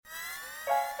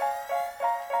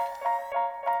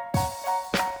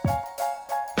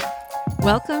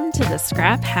Welcome to the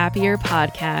Scrap Happier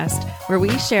podcast, where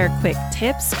we share quick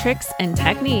tips, tricks, and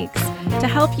techniques to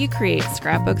help you create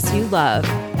scrapbooks you love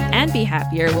and be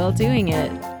happier while doing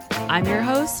it. I'm your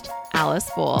host, Alice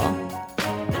Bohl.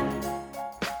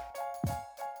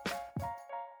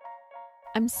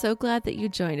 I'm so glad that you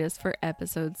joined us for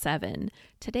episode 7.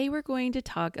 Today we're going to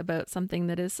talk about something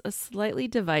that is a slightly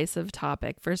divisive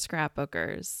topic for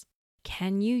scrapbookers.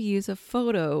 Can you use a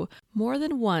photo more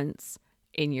than once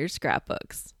in your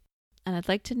scrapbooks? And I'd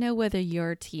like to know whether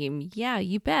your team, yeah,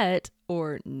 you bet,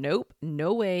 or nope,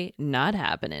 no way, not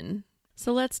happening.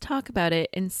 So let's talk about it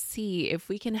and see if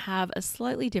we can have a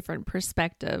slightly different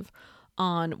perspective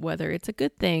on whether it's a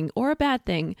good thing or a bad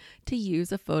thing to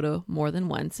use a photo more than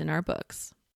once in our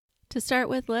books. To start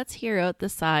with, let's hear out the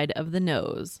side of the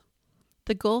no's.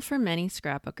 The goal for many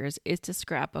scrapbookers is to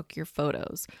scrapbook your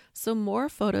photos, so more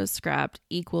photos scrapped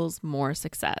equals more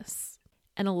success.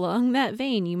 And along that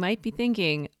vein, you might be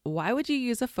thinking, why would you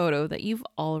use a photo that you've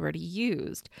already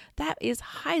used? That is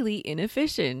highly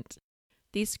inefficient.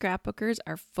 These scrapbookers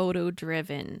are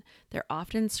photo-driven. They're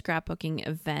often scrapbooking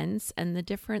events and the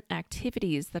different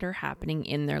activities that are happening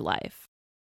in their life.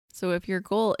 So if your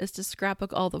goal is to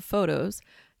scrapbook all the photos,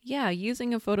 yeah,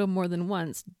 using a photo more than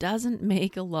once doesn't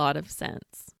make a lot of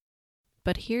sense.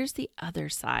 But here's the other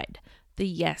side, the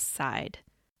yes side.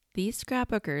 These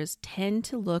scrapbookers tend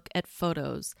to look at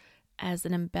photos as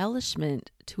an embellishment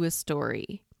to a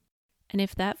story. And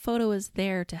if that photo is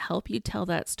there to help you tell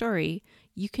that story,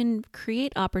 you can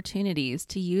create opportunities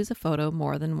to use a photo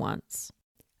more than once.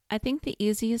 I think the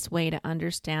easiest way to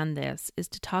understand this is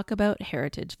to talk about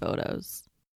heritage photos.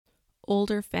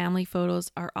 Older family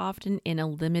photos are often in a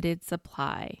limited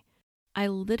supply. I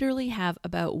literally have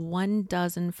about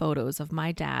 12 photos of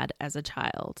my dad as a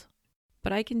child.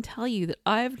 But I can tell you that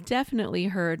I've definitely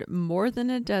heard more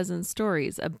than 12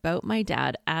 stories about my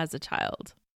dad as a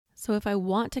child. So if I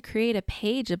want to create a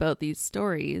page about these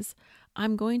stories,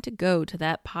 I'm going to go to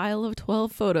that pile of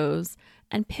 12 photos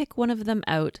and pick one of them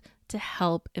out to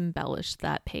help embellish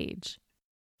that page.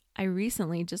 I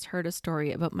recently just heard a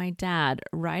story about my dad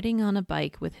riding on a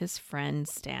bike with his friend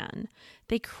Stan.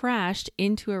 They crashed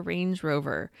into a Range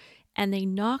Rover and they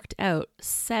knocked out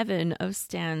 7 of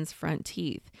Stan's front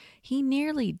teeth. He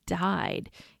nearly died.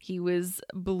 He was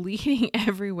bleeding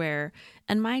everywhere,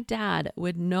 and my dad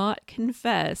would not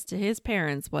confess to his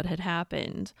parents what had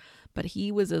happened, but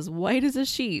he was as white as a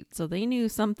sheet, so they knew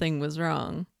something was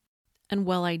wrong. And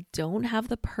while I don't have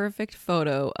the perfect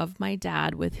photo of my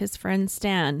dad with his friend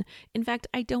Stan, in fact,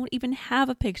 I don't even have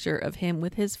a picture of him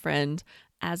with his friend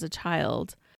as a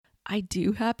child, I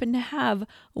do happen to have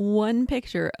one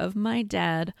picture of my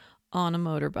dad on a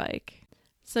motorbike.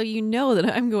 So you know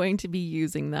that I'm going to be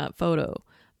using that photo.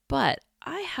 But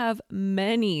I have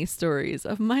many stories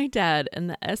of my dad and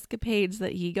the escapades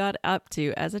that he got up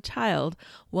to as a child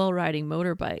while riding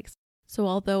motorbikes. So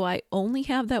although I only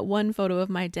have that one photo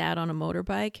of my dad on a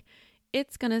motorbike,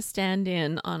 it's going to stand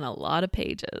in on a lot of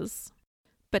pages.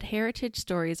 But heritage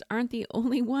stories aren't the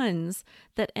only ones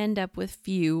that end up with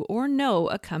few or no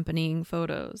accompanying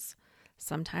photos.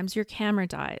 Sometimes your camera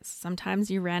dies,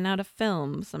 sometimes you ran out of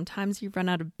film, sometimes you run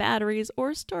out of batteries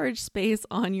or storage space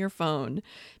on your phone.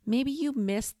 Maybe you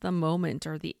missed the moment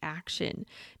or the action.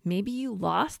 Maybe you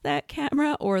lost that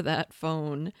camera or that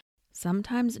phone.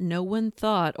 Sometimes no one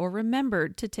thought or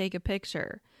remembered to take a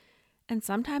picture. And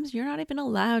sometimes you're not even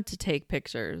allowed to take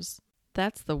pictures.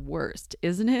 That's the worst,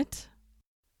 isn't it?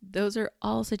 Those are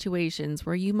all situations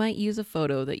where you might use a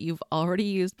photo that you've already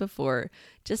used before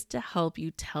just to help you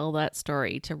tell that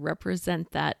story, to represent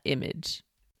that image.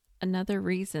 Another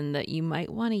reason that you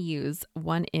might want to use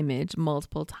one image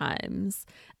multiple times,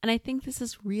 and I think this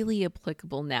is really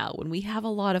applicable now when we have a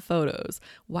lot of photos.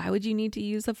 Why would you need to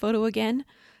use a photo again?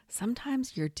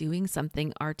 Sometimes you're doing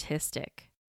something artistic.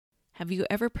 Have you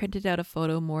ever printed out a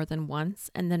photo more than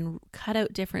once and then cut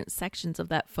out different sections of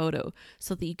that photo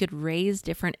so that you could raise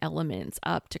different elements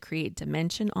up to create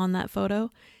dimension on that photo?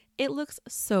 It looks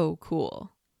so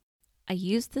cool. I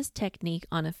used this technique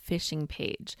on a fishing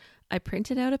page. I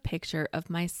printed out a picture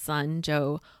of my son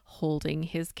Joe holding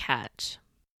his catch.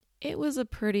 It was a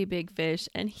pretty big fish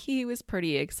and he was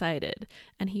pretty excited,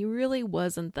 and he really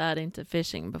wasn't that into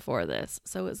fishing before this,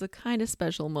 so it was a kind of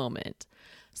special moment.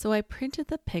 So I printed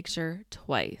the picture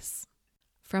twice.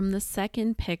 From the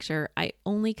second picture, I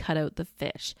only cut out the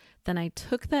fish. Then I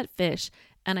took that fish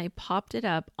and I popped it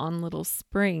up on little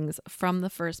springs from the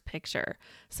first picture.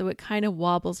 So it kind of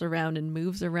wobbles around and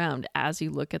moves around as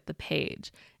you look at the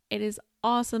page. It is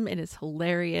awesome. It is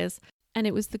hilarious. And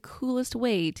it was the coolest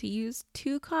way to use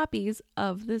 2 copies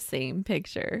of the same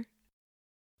picture.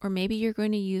 Or maybe you're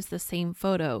going to use the same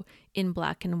photo in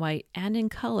black and white and in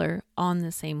color on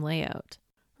the same layout.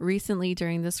 Recently,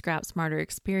 during the Scrap Smarter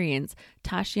experience,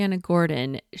 Tashiana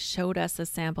Gordon showed us a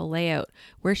sample layout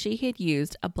where she had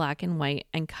used a black and white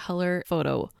and color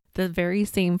photo, the very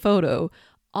same photo,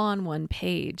 on one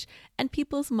page. And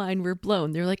people's minds were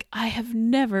blown. They're like, I have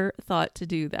never thought to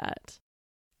do that.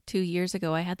 2 years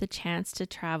ago, I had the chance to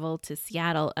travel to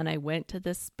Seattle and I went to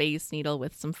the Space Needle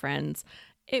with some friends.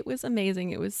 It was amazing.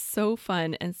 It was so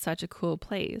fun and such a cool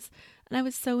place. And I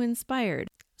was so inspired.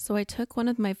 So I took one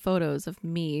of my photos of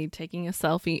me taking a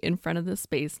selfie in front of the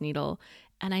Space Needle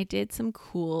and I did some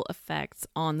cool effects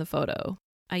on the photo.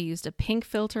 I used a pink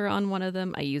filter on one of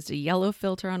them. I used a yellow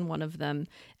filter on one of them.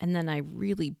 And then I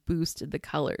really boosted the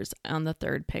colors on the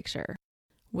third picture.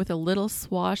 With a little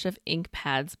swash of ink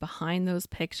pads behind those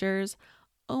pictures,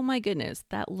 oh my goodness,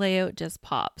 that layout just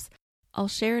pops. I'll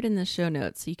share it in the show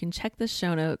notes so you can check the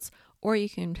show notes, or you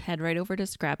can head right over to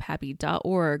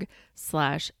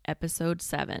scraphappy.org/episode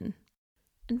 7.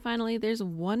 And finally, there's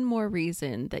one more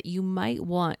reason that you might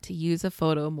want to use a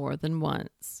photo more than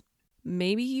once.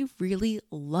 Maybe you really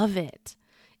love it.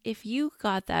 If you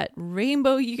got that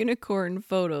rainbow unicorn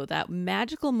photo, that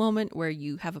magical moment where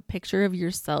you have a picture of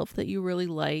yourself that you really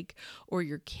like, or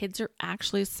your kids are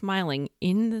actually smiling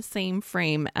in the same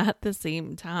frame at the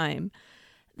same time,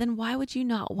 then why would you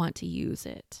not want to use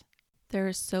it? There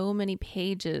are so many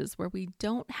pages where we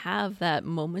don't have that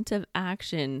moment of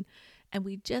action and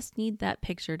we just need that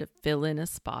picture to fill in a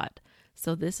spot.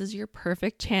 So this is your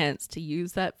perfect chance to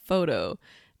use that photo.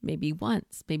 Maybe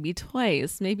once, maybe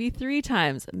twice, maybe 3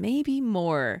 times, maybe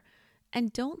more.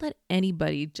 And don't let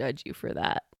anybody judge you for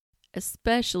that,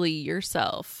 especially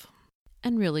yourself.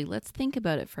 And really, let's think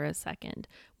about it for a second.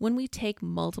 When we take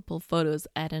multiple photos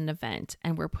at an event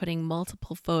and we're putting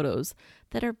multiple photos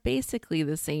that are basically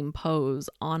the same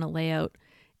pose on a layout,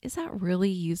 is that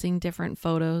really using different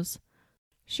photos?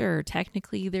 Sure,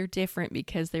 technically they're different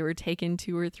because they were taken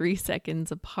 2 or 3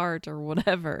 seconds apart or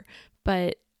whatever,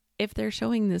 but if they're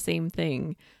showing the same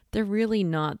thing, they're really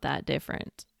not that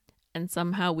different. And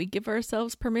somehow we give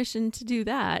ourselves permission to do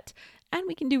that, and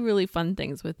we can do really fun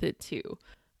things with it too.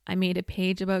 I made a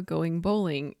page about going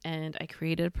bowling, and I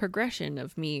created a progression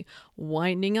of me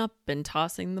winding up and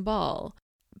tossing the ball.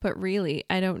 But really,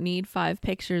 I don't need 5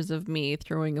 pictures of me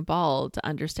throwing a ball to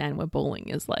understand what bowling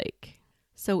is like.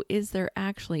 So is there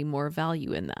actually more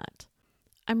value in that?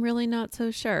 I'm really not so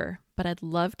sure, but I'd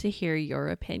love to hear your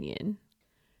opinion.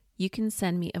 You can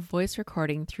send me a voice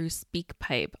recording through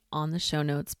SpeakPipe on the show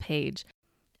notes page.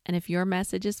 And if your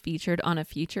message is featured on a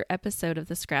future episode of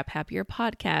the Scrap Happier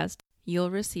podcast,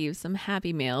 you'll receive some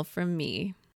happy mail from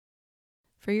me.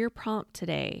 For your prompt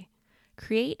today,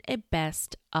 create a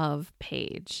best of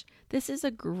page. This is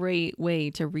a great way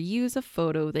to reuse a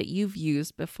photo that you've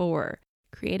used before.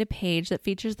 Create a page that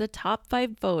features the top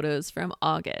 5 photos from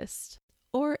August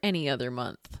or any other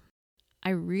month. I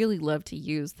really love to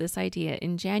use this idea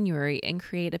in January and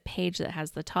create a page that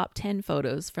has the top 10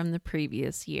 photos from the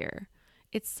previous year.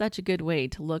 It's such a good way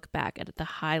to look back at the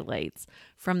highlights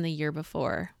from the year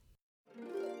before.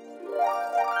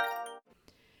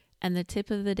 And the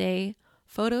tip of the day,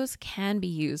 photos can be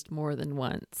used more than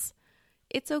once.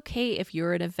 It's okay if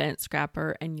you're an event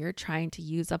scrapper and you're trying to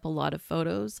use up a lot of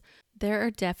photos. There are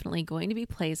definitely going to be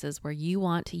places where you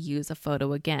want to use a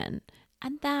photo again.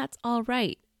 And that's all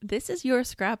right. This is your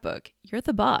scrapbook. You're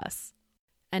the boss.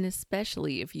 And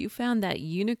especially if you found that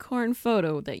unicorn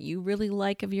photo that you really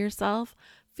like of yourself,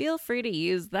 feel free to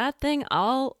use that thing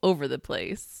all over the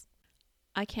place.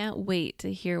 I can't wait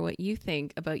to hear what you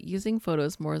think about using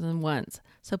photos more than once,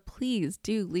 so please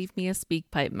do leave me a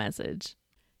SpeakPipe message.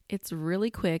 It's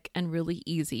really quick and really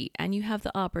easy, and you have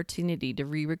the opportunity to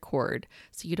re-record,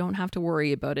 so you don't have to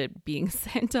worry about it being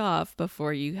sent off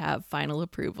before you have final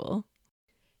approval.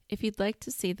 If you'd like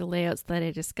to see the layouts that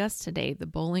I discussed today, the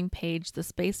bowling page, the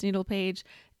Space Needle page,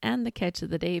 and the Catch of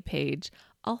the Day page,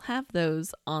 I'll have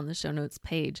those on the show notes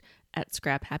page at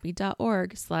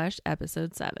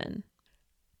scraphappy.org/episode 7.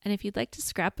 And if you'd like to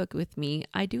scrapbook with me,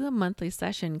 I do a monthly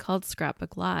session called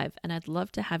Scrapbook Live, and I'd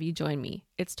love to have you join me.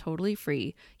 It's totally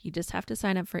free. You just have to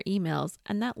sign up for emails,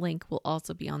 and that link will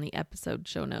also be on the episode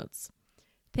show notes.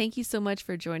 Thank you so much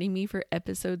for joining me for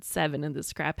episode 7 of the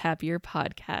Scrap Happier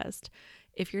podcast.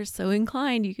 If you're so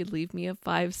inclined, you could leave me a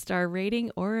 5-star rating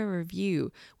or a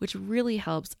review, which really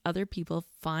helps other people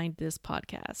find this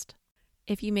podcast.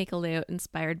 If you make a layout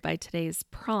inspired by today's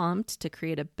prompt to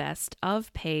create a best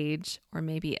of page or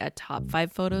maybe a top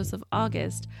 5 photos of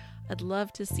August, I'd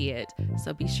love to see it.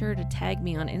 So be sure to tag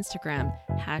me on Instagram,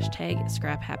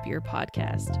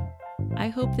 #ScrapHappierPodcast. I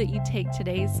hope that you take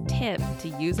today's tip to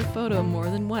use a photo more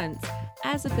than once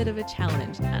as a bit of a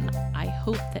challenge, and I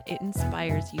hope that it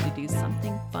inspires you to do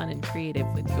something fun and creative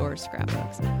with your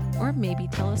scrapbooks, or maybe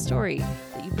tell a story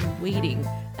that you've been waiting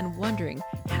and wondering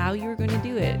how you were going to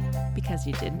do it because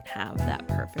you didn't have that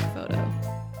perfect photo.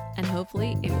 And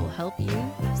hopefully it will help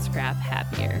you scrap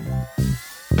happier.